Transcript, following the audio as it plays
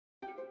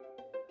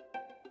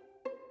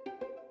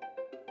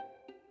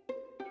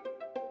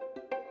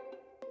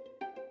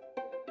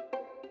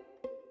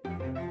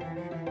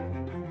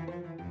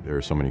There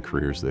are so many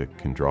careers that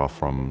can draw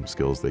from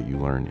skills that you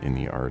learn in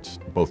the arts,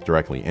 both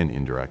directly and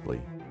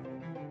indirectly.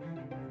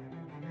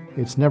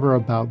 It's never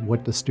about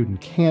what the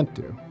student can't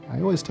do. I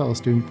always tell a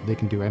student that they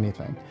can do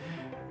anything.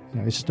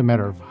 It's just a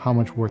matter of how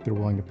much work they're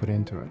willing to put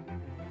into it.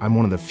 I'm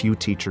one of the few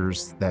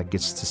teachers that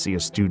gets to see a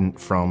student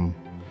from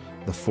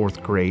the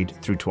 4th grade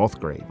through 12th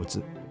grade. It's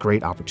a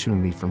great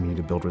opportunity for me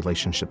to build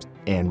relationships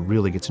and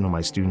really get to know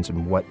my students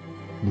and what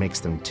makes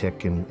them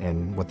tick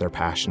and what they're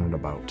passionate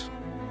about.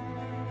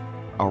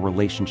 Our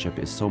relationship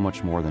is so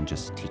much more than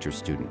just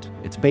teacher-student.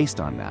 It's based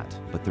on that,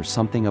 but there's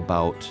something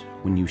about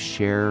when you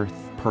share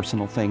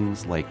personal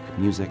things like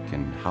music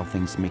and how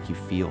things make you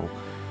feel,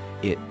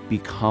 it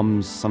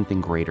becomes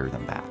something greater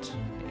than that.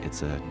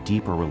 It's a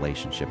deeper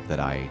relationship that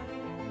I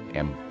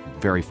am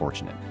very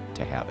fortunate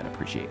to have and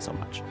appreciate so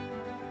much.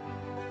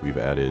 We've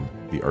added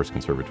the Arts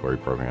Conservatory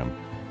program,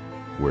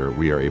 where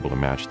we are able to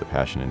match the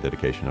passion and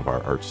dedication of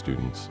our art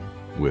students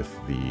with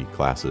the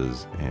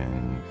classes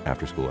and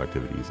after-school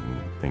activities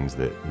and things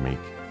that make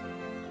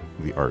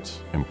the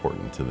arts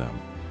important to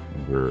them.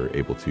 We're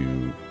able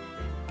to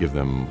give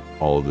them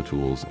all of the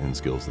tools and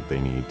skills that they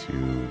need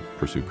to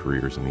pursue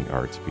careers in the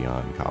arts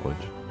beyond college.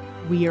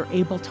 We are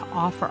able to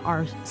offer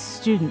our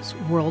students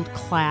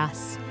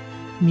world-class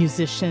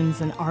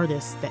musicians and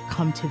artists that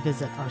come to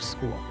visit our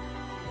school.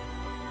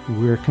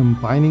 We're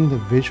combining the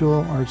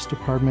visual arts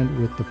department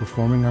with the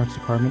performing arts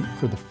department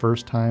for the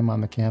first time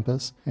on the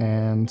campus.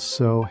 And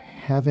so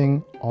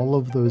having all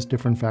of those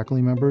different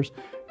faculty members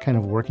kind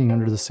of working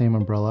under the same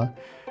umbrella,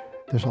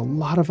 there's a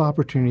lot of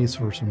opportunities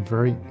for some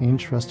very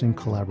interesting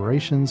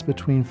collaborations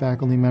between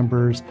faculty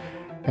members,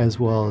 as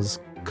well as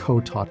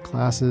co-taught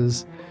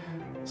classes.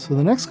 So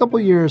the next couple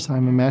of years,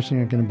 I'm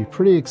imagining, are going to be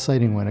pretty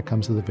exciting when it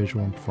comes to the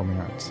visual and performing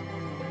arts.